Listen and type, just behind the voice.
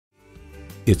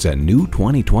It's a new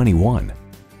 2021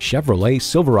 Chevrolet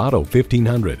Silverado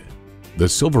 1500. The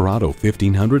Silverado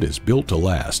 1500 is built to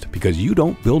last because you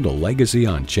don't build a legacy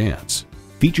on chance.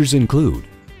 Features include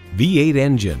V8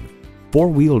 engine,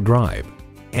 4-wheel drive,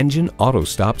 engine auto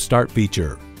stop start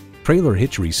feature, trailer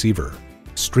hitch receiver,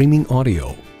 streaming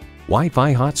audio,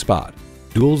 Wi-Fi hotspot,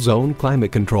 dual zone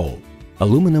climate control,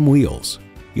 aluminum wheels,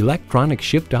 electronic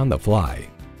shift on the fly,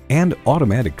 and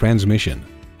automatic transmission.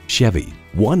 Chevy,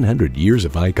 100 years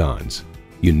of icons.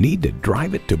 You need to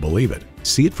drive it to believe it.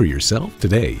 See it for yourself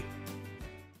today.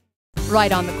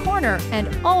 Right on the corner and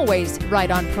always right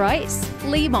on price.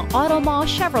 Lima Auto Mall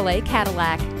Chevrolet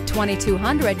Cadillac,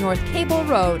 2200 North Cable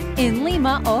Road in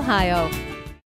Lima, Ohio.